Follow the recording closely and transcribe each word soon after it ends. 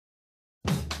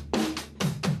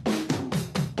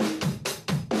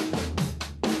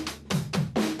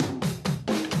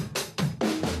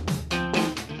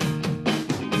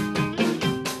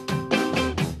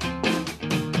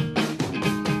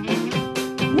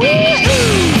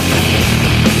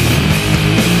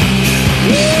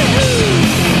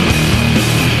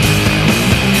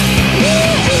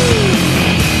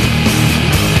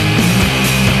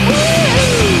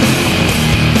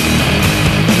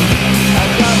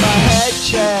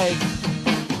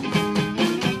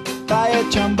a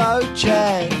jumbo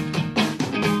jet.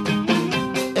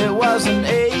 It wasn't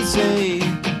easy,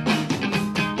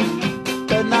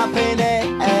 but nothing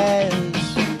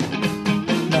is.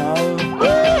 No.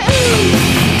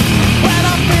 When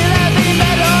I feel heavy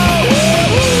metal,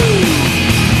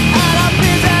 and I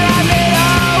feel that I need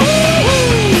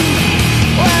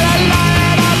when I lie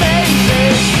and I'm easy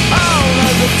all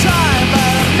of the time,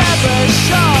 but I'm never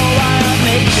sure why I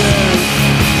need you.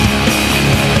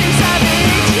 Please, I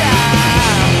need you.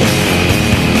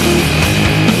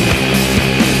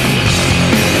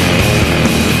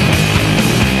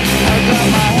 I got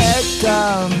my head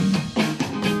down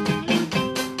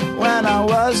when I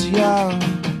was young.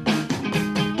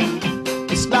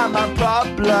 It's not my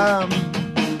problem.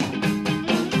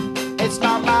 It's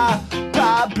not my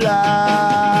problem.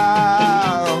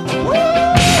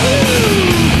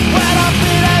 When I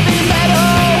feel heavy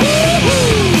metal,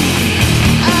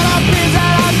 and I feel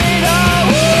that I need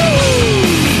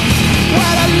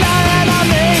when I lie and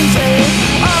I'm easy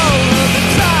all of the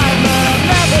time, but I'm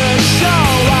never sure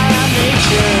why I need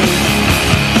you.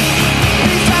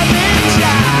 Please, I need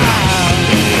you.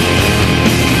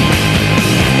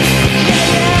 Yeah,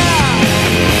 yeah.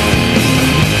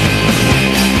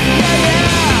 Yeah, yeah. Yeah,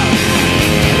 yeah.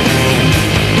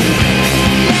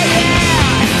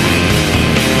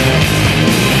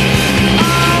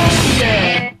 Oh,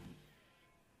 yeah.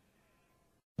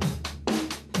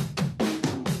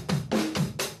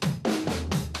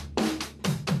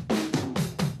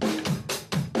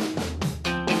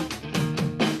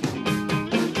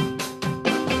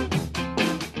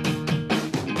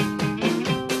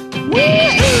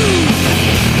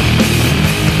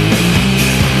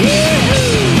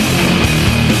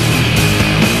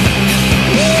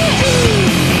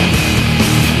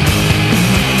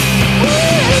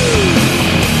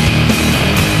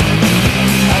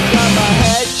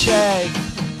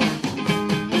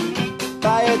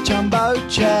 By a jumbo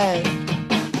jet.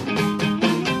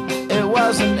 It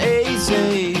wasn't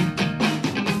easy,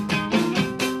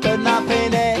 but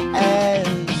nothing is.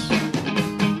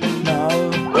 No.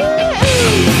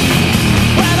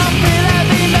 When I feel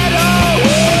heavy metal,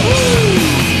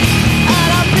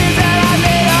 and I feel that I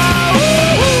need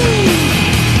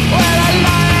when I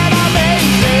lie and I'm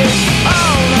easy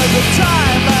all of the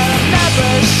time, but I'm never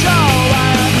sure why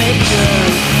I need you.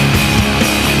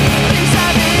 Please, I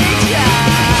need you.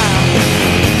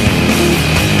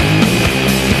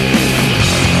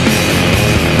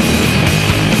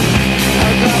 I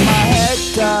got my head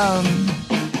down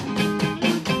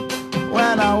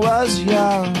when I was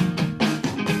young.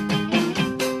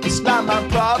 It's not my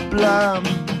problem.